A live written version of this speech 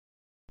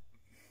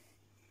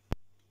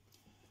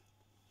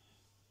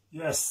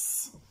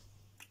Yes,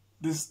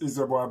 this is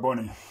your boy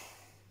Bunny,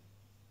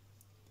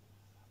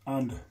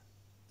 and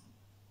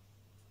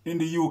in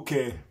the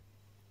UK,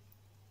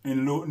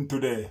 in Luton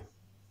today,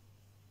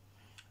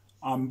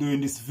 I'm doing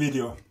this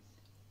video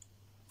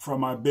from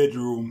my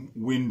bedroom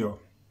window.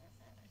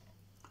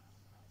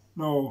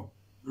 Now,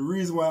 the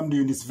reason why I'm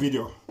doing this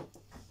video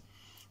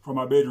from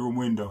my bedroom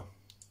window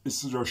is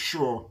to just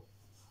show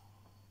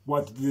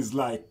what it is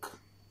like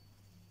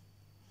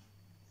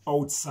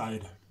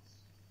outside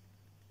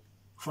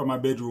from my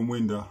bedroom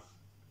window.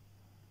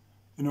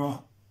 You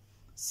know,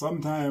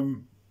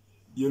 sometimes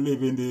you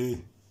live in the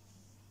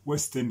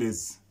West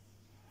Indies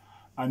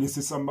and you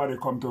see somebody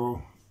come to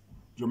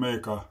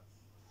Jamaica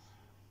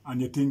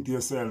and you think to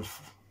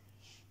yourself,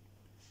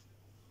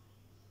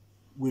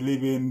 we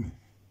live in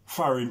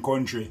foreign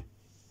country,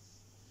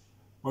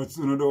 but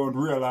you don't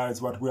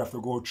realize what we have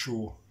to go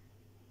through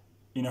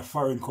in a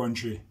foreign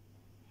country.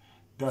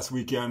 That's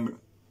we can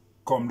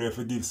come there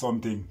to give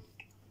something.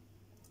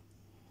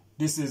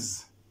 This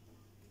is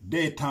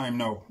daytime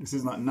now. This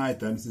is not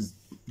nighttime. This is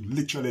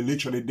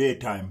literally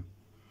daytime.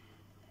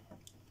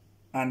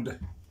 And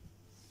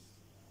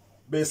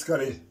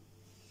basically,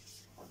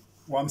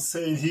 what I'm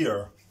saying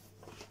here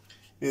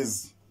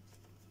is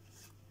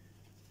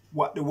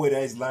what the weather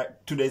is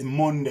like. Today's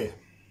Monday.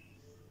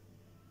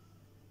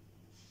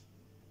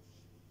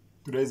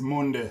 Today's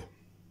Monday.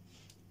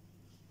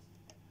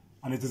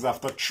 And it is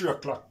after 3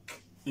 o'clock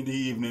in the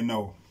evening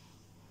now.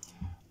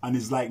 And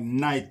it's like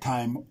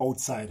nighttime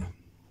outside.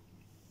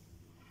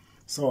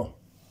 So,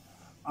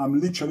 I'm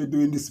literally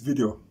doing this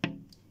video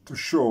to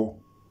show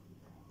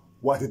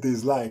what it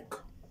is like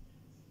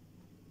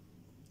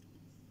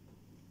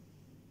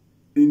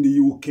in the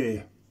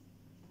UK,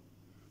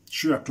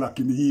 3 o'clock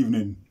in the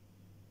evening,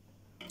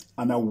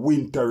 on a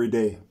wintry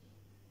day.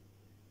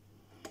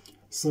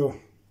 So,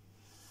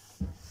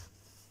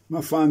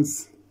 my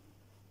fans,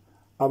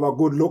 have a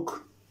good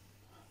look.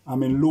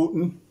 I'm in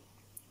Luton,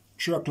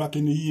 3 o'clock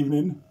in the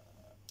evening,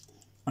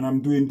 and I'm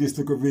doing this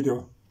little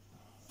video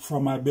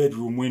from my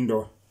bedroom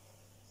window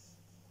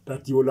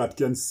that you lot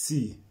can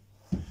see.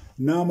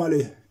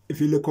 Normally, if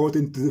you look out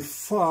into the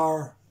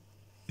far,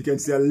 you can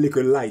see a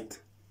little light.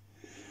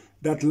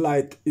 That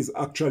light is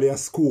actually a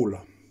school,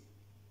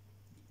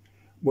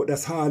 but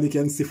that's all you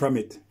can see from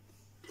it.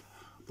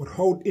 But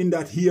out in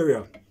that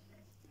area,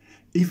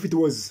 if it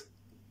was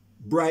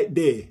bright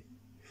day,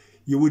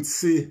 you would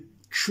see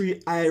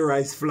 3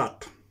 high-rise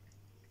flat.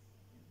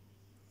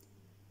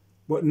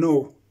 But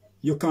no,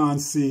 you can't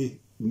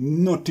see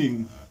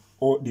nothing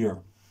out there.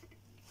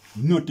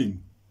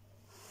 Nothing.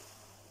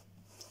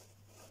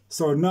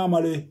 So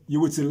normally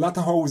you would see a lot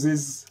of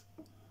houses,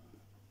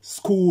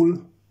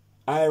 school,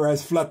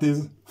 high-rise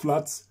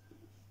flats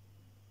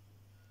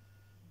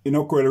in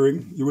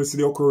Oakring. You will see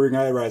the Oakring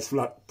high-rise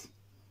flat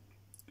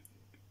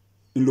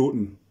in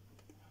Luton.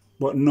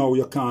 But now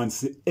you can't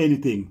see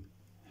anything.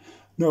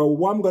 Now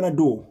what I'm gonna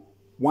do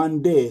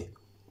one day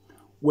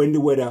when the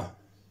weather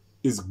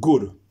is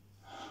good,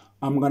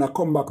 I'm gonna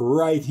come back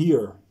right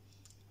here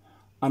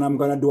and I'm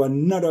gonna do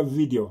another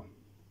video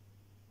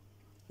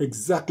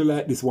exactly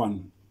like this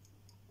one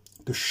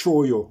to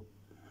show you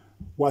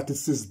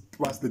what's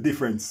the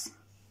difference.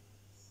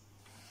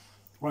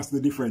 What's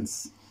the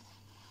difference?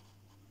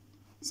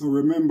 So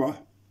remember,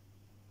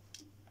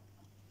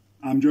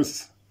 I'm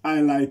just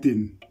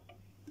highlighting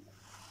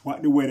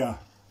what the weather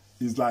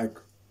is like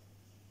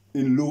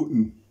in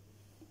Luton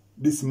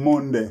this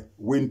Monday,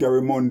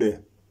 wintry Monday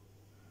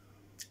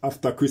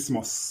after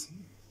Christmas.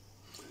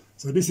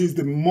 So this is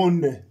the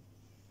Monday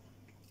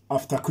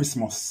after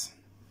Christmas,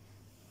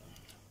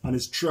 and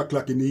it's 3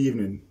 o'clock in the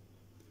evening,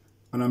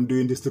 and I'm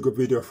doing this little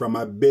video from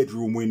my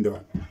bedroom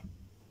window.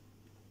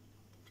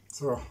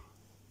 So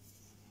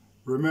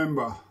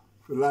remember,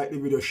 if you like the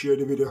video, share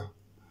the video,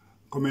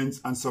 comment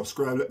and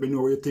subscribe. Let me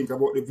know what you think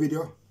about the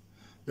video.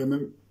 Let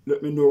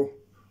me know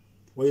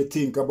what you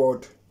think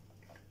about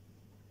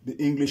the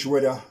English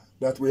weather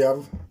that we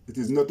have. It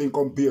is nothing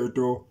compared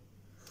to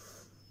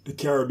the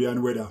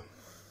Caribbean weather.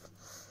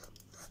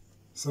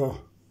 So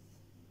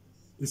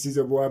this is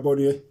your boy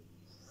Bunny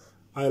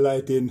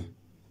highlighting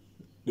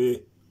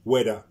the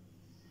weather.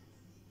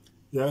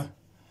 Yeah.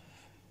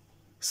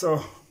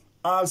 So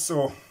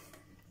also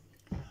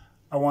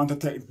I want to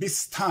take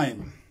this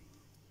time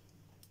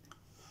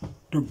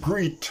to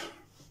greet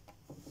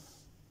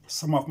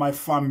some of my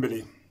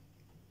family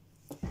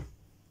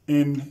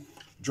in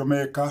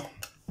Jamaica.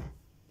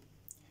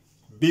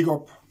 Big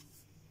up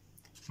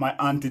my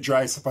auntie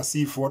Dry Supper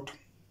Seafood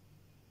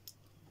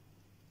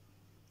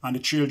and the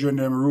children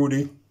named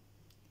Rudy.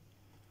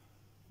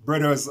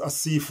 Brothers a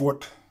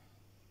Seafood,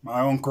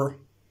 my uncle.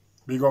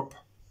 Big up.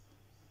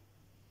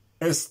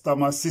 Esther,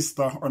 my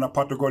sister, on a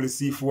Patagoli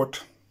Seafood.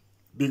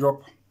 Big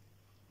up.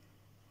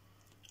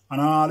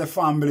 And all the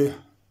family.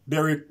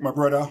 Derek, my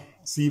brother,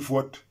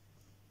 Seafood.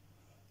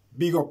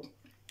 Big up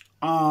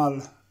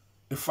all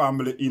the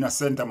family in a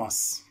St.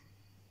 Thomas.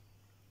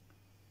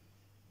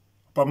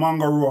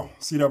 Pamangaro,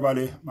 Cedar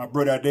Valley, my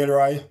brother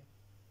Delroy,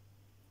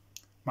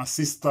 my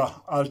sister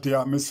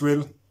Althea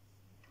Miswell,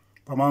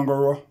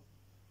 Pamangoro.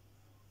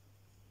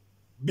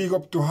 Big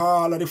up to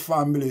all of the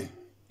family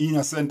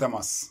in St.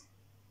 Thomas.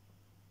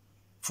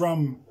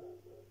 From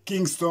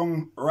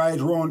Kingston right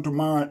round to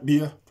Morant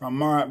Bay, from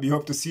Morant Bay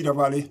up to Cedar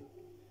Valley.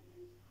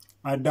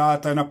 My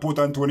daughter in Port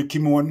Anthony,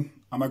 Kimon,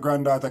 and my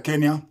granddaughter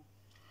Kenya.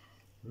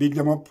 Big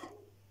them up.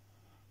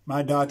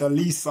 My daughter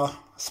Lisa,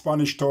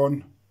 Spanish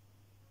Town.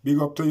 Big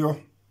up to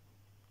you.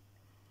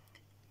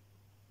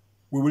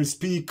 We will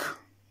speak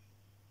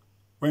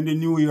when the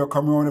new year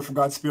come around, if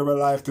God spare my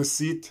life to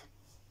see it.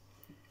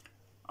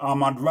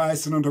 I'm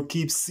advising you to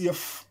keep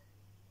safe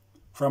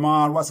from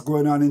all what's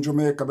going on in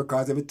Jamaica,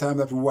 because every time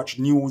that we watch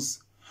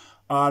news,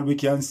 all we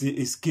can see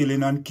is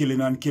killing and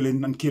killing and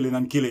killing and killing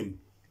and killing.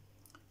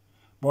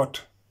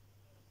 But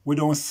we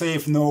don't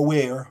safe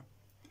nowhere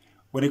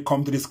when it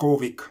comes to this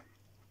COVID.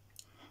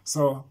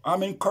 So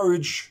I'm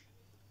encouraging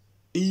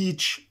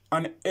each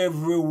and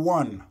every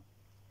one,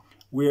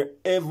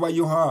 wherever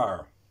you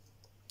are,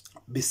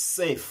 be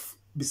safe,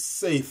 be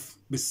safe,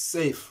 be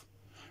safe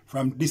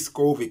from this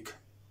COVID.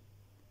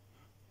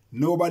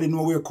 Nobody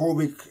know where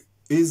COVID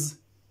is.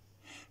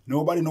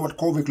 Nobody know what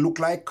COVID look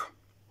like.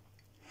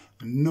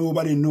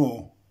 Nobody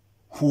know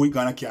who it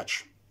gonna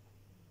catch.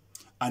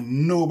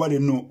 And nobody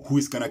know who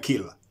it's gonna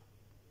kill.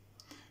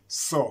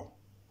 So,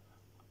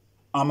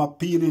 I'm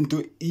appealing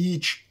to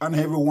each and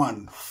every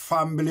one,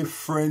 family,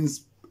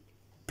 friends,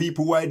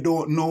 people who I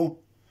don't know,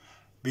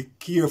 be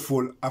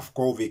careful of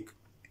COVID.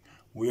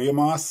 Wear your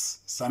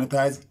mask,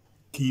 sanitize,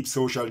 keep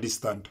social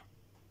distance.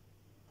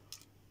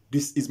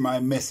 This is my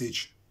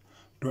message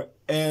to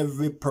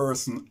every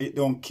person. It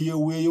don't care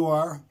where you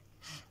are.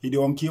 It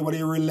don't care whether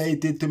you're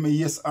related to me,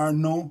 yes or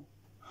no.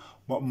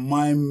 But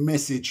my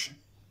message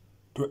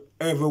to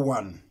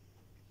everyone,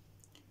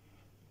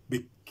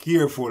 be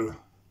careful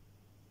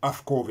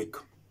of COVID.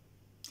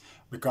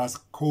 Because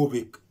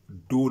COVID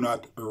do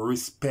not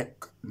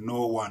respect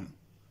no one.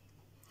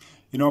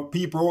 You know,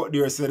 people out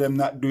there say them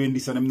not doing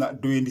this and them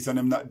not doing this and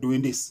them not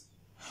doing this.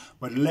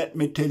 But let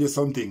me tell you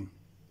something.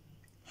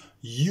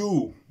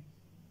 You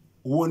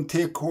won't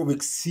take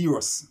COVID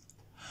serious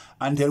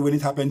until when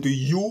it happened to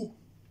you,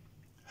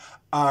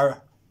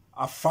 or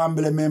a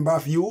family member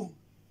of you,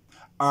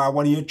 or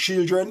one of your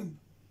children,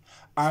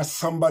 or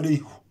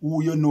somebody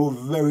who you know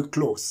very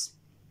close.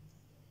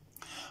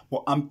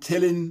 But I'm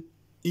telling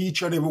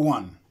each and every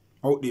one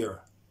out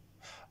there,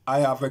 I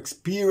have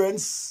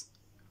experienced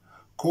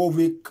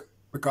COVID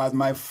because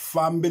my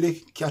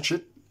family catch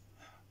it,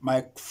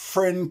 my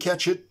friend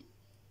catch it,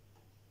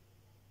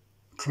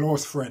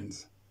 close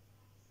friends,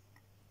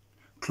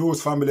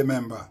 close family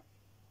member.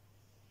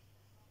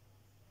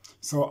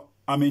 So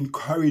I'm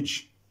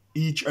encouraging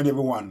each and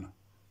every one,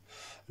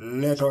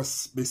 let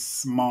us be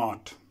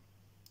smart,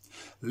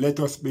 let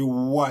us be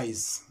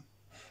wise,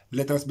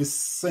 let us be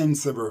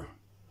sensible,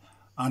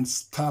 and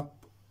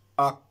stop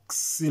acting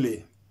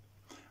silly.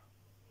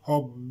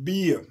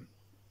 Obey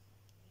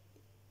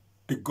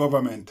the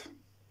government.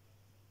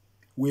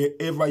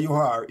 Wherever you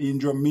are, in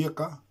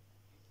Jamaica,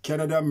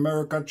 Canada,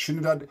 America,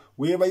 Trinidad,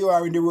 wherever you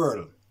are in the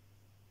world,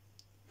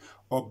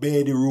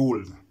 obey the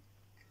rules.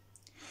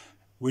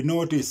 We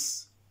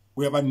notice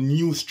we have a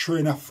new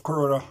strain of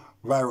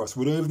coronavirus.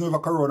 We don't even have a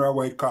corona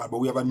white card, but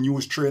we have a new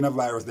strain of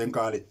virus, then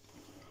call it.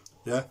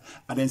 Yeah?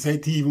 And then say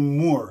it's even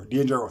more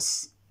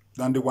dangerous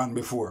than the one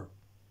before.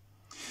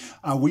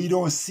 And we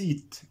don't see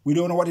it. We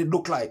don't know what it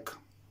look like.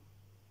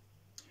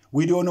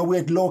 We don't know where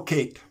it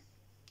locate.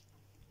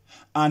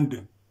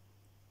 And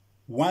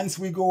once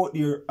we go out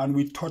there and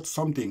we touch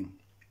something,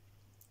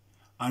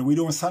 and we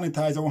don't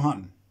sanitize our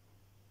hand,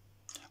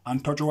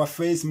 and touch our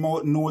face,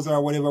 mouth, nose,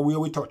 or whatever where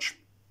we touch,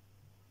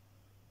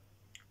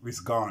 it's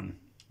gone.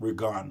 We're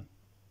gone.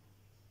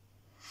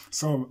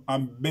 So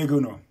I'm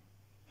begging you,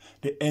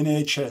 the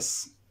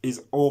NHS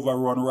is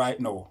overrun right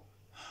now.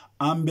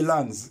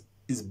 Ambulance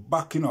is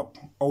backing up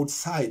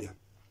outside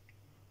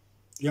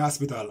the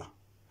hospital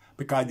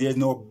because there's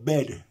no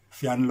bed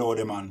for you unload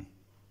them on.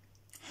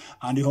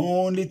 And the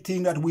only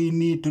thing that we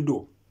need to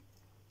do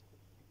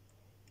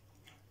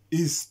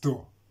is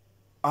to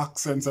act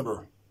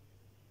sensible.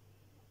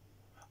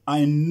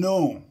 I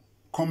know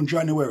come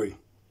January,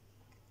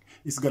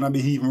 it's going to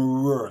be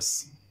even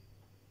worse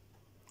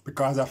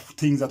because of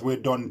things that were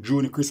done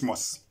during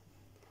Christmas.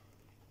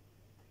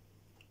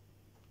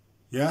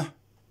 Yeah?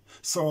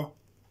 So,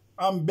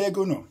 I'm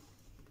begging you.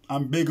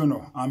 I'm begging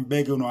you. I'm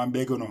begging you. I'm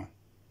begging you.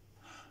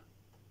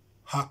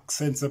 Act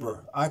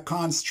sensible. I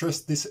can't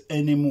stress this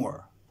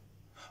anymore.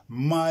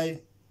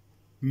 My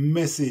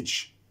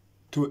message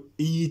to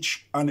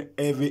each and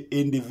every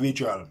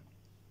individual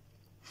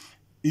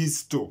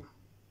is to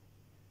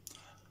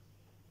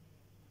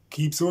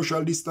keep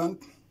social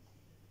distance,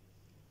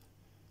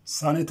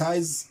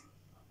 sanitize,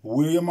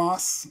 wear your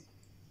mask,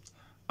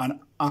 and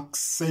act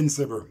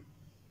sensible.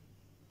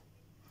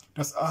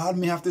 That's all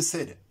me have to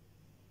say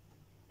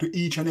to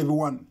each and every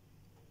one,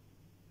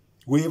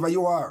 wherever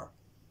you are.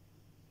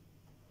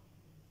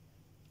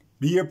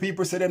 We hear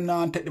people say them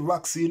not take the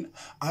vaccine.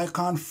 I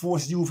can't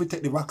force you to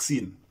take the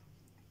vaccine.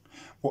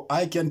 But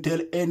I can tell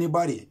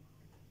anybody,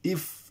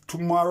 if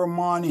tomorrow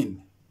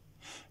morning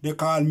they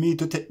call me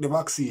to take the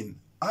vaccine,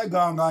 I go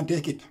and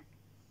take it.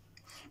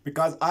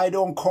 Because I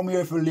don't come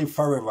here to live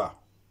forever.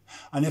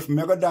 And if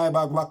I go die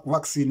by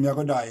vaccine, I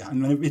go die.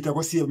 And if it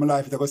go save my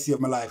life, it go save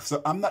my life.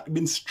 So I'm not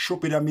being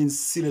stupid and being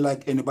silly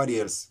like anybody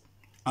else.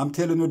 I'm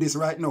telling you this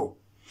right now.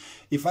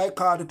 If I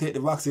call to take the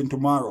vaccine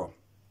tomorrow,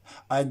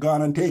 I go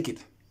and take it.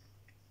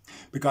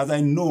 Because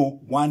I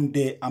know one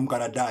day I'm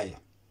gonna die.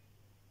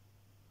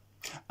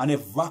 And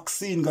if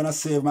vaccine gonna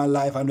save my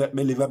life and let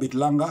me live a bit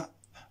longer,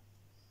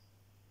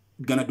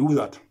 it's gonna do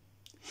that.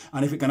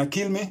 And if it's gonna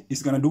kill me,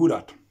 it's gonna do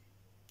that.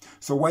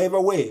 So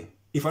whatever way,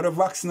 if the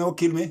vaccine will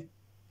kill me,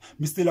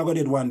 I still gonna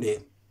dead one day.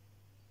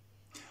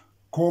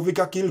 COVID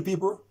can kill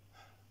people.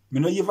 I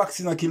know your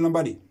vaccine will kill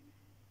nobody.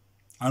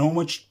 And how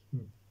much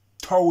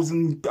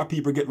thousands of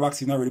people get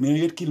vaccine already, I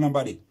know it kill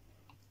nobody.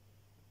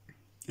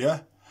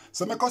 Yeah?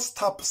 So make us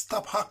stop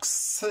act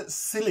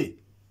silly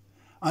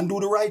and do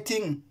the right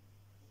thing.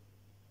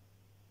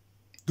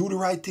 Do the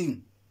right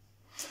thing.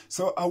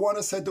 So I want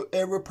to say to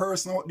every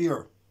person out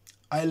there,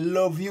 I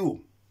love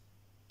you.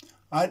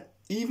 And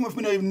even if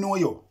I don't even know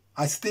you,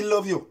 I still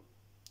love you.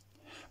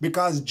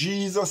 Because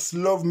Jesus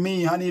loved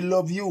me and he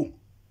loved you.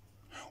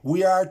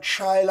 We are a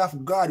child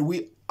of God.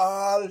 We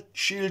all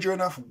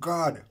children of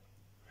God.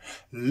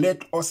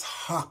 Let us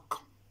act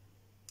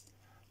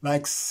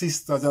like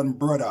sisters and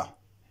brothers.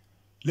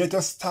 Let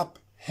us stop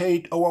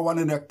hate our one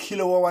another,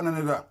 kill our one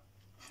another,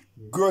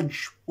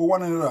 grudge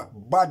one another,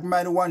 bad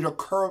mind one another,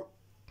 curl.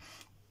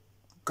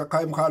 Can't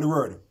even call the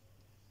word.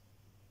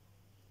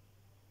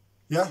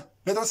 Yeah?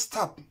 Let us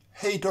stop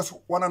hate us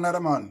one another,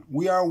 man.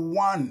 We are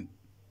one.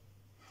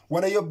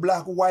 Whether you're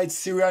black, white,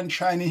 Syrian,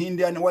 Chinese,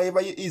 Indian, whatever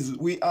it is,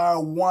 we are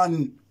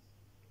one.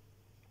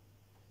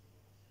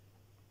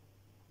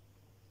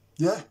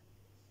 Yeah?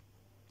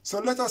 So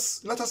let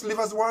us live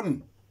as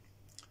one.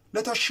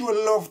 Let us show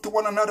love to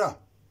one another.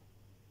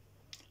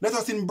 Let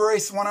us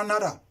embrace one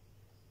another.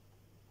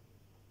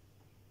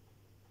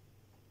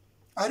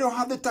 I don't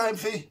have the time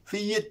for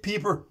hate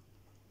people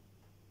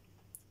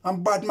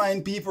and bad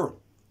mind people.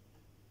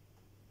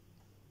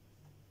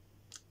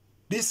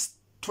 This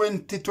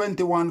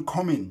 2021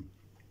 coming,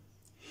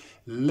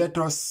 let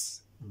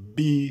us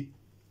be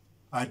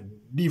a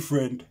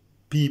different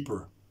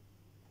people.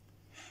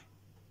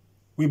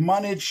 We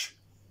managed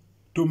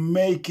to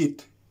make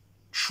it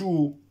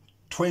through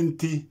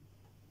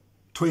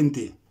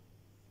 2020.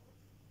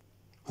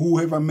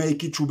 Whoever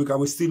make it through, because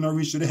we still not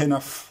reached the end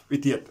of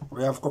it yet.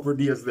 We have a couple of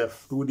days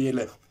left, 2 days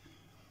left.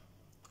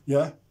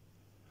 Yeah?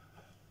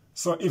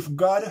 So if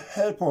God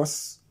help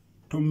us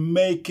to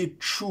make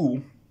it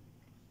through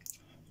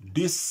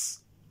this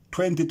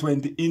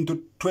 2020 into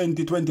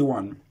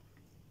 2021,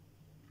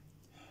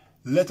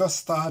 let us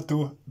start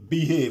to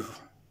behave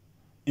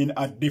in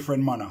a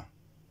different manner.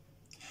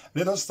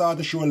 Let us start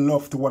to show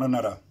love to one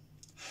another.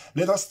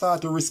 Let us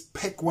start to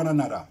respect one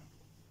another.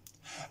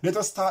 Let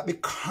us start to be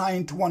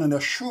kind to one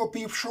another. Show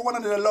one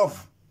another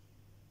love.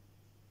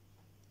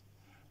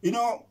 You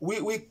know,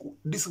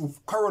 this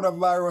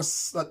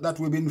coronavirus that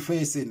we've been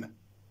facing,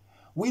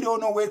 we don't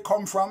know where it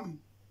come from.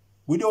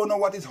 We don't know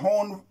what it's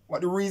on,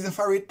 what the reason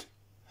for it.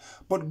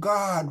 But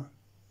God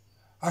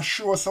has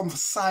shown us some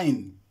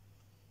sign.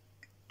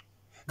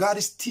 God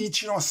is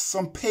teaching us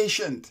some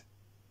patience.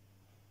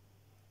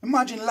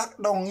 Imagine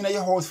lockdown in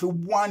your house for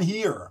 1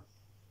 year.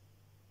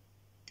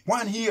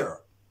 1 year.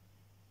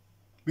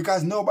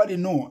 Because nobody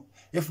know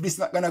if this is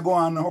not going to go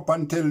on up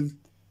until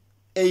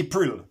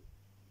April.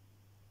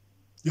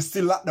 You're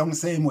still locked down the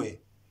same way.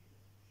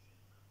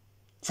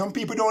 Some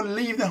people don't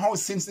leave the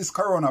house since this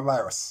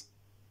coronavirus.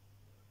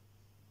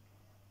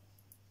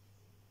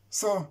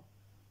 So,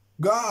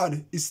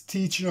 God is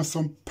teaching us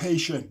some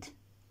patience.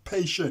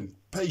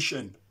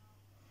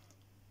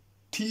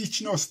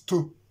 Teaching us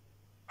to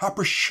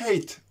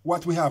appreciate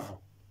what we have.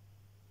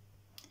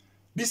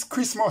 This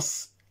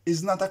Christmas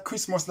is not a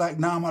Christmas like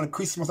normal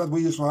Christmas that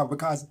we used to have,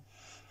 because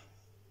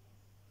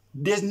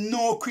there's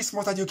no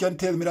Christmas that you can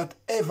tell me that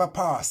ever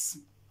passed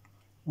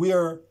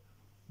where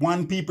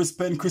 1 people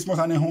spend Christmas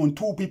on their own,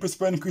 2 people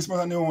spend Christmas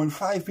on their own,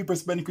 5 people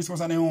spend Christmas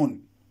on their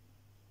own.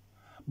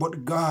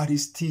 But God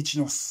is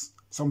teaching us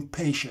some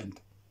patience.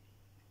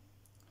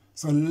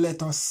 So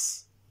let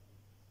us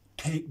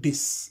take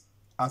this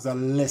as a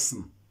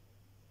lesson.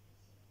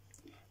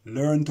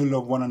 Learn to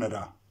love one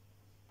another.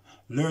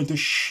 Learn to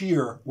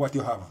share what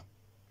you have.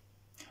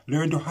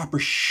 Learn to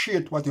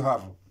appreciate what you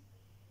have.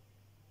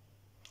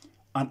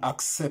 And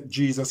accept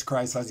Jesus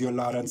Christ as your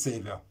Lord and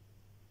Savior.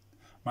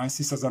 My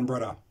sisters and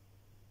brothers,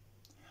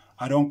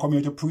 I don't come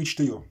here to preach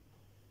to you,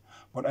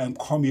 but I am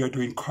come here to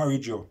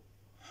encourage you,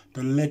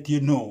 to let you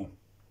know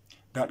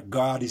that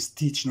God is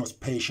teaching us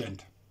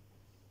patience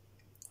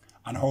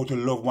and how to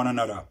love one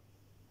another,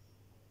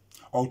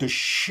 how to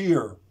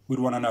share with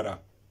one another,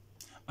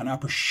 and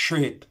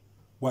appreciate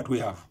what we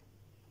have.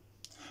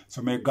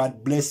 So may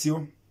God bless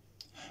you.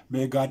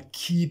 May God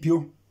keep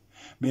you.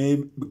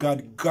 May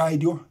God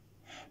guide you.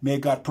 May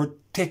God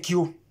protect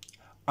you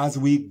as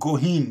we go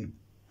in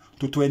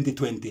to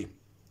 2020.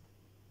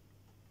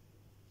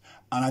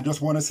 And I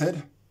just want to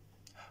say,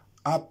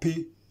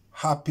 happy,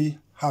 happy,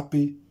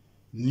 happy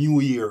New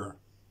Year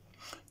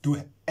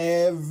to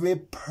every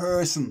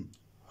person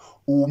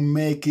who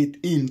make it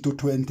into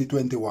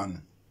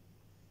 2021.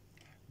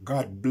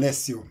 God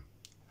bless you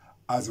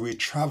as we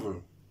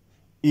travel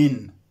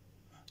in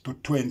to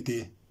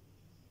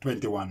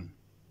 2021.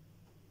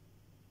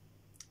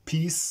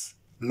 Peace,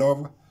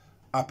 love,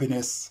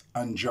 happiness,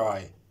 and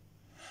joy.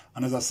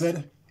 And as I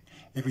said,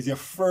 if it's your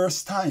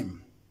first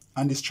time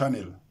on this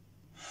channel,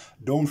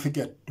 don't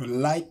forget to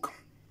like,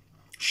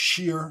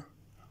 share,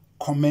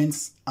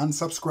 comments, and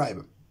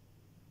subscribe.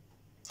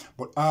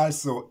 But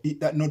also hit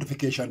that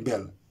notification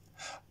bell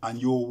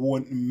and you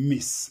won't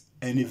miss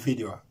any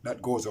video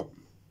that goes up.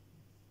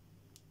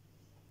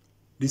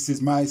 This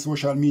is my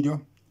social media.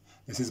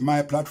 This is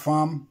my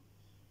platform.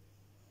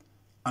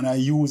 And I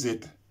use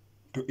it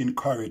to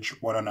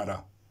encourage one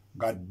another.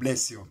 God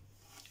bless you.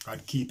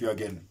 God keep you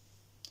again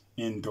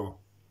into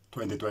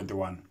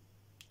 2021.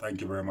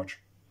 Thank you very much.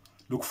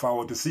 Look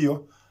forward to see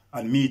you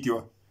and meet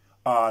you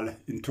all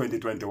in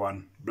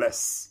 2021.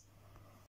 Bless.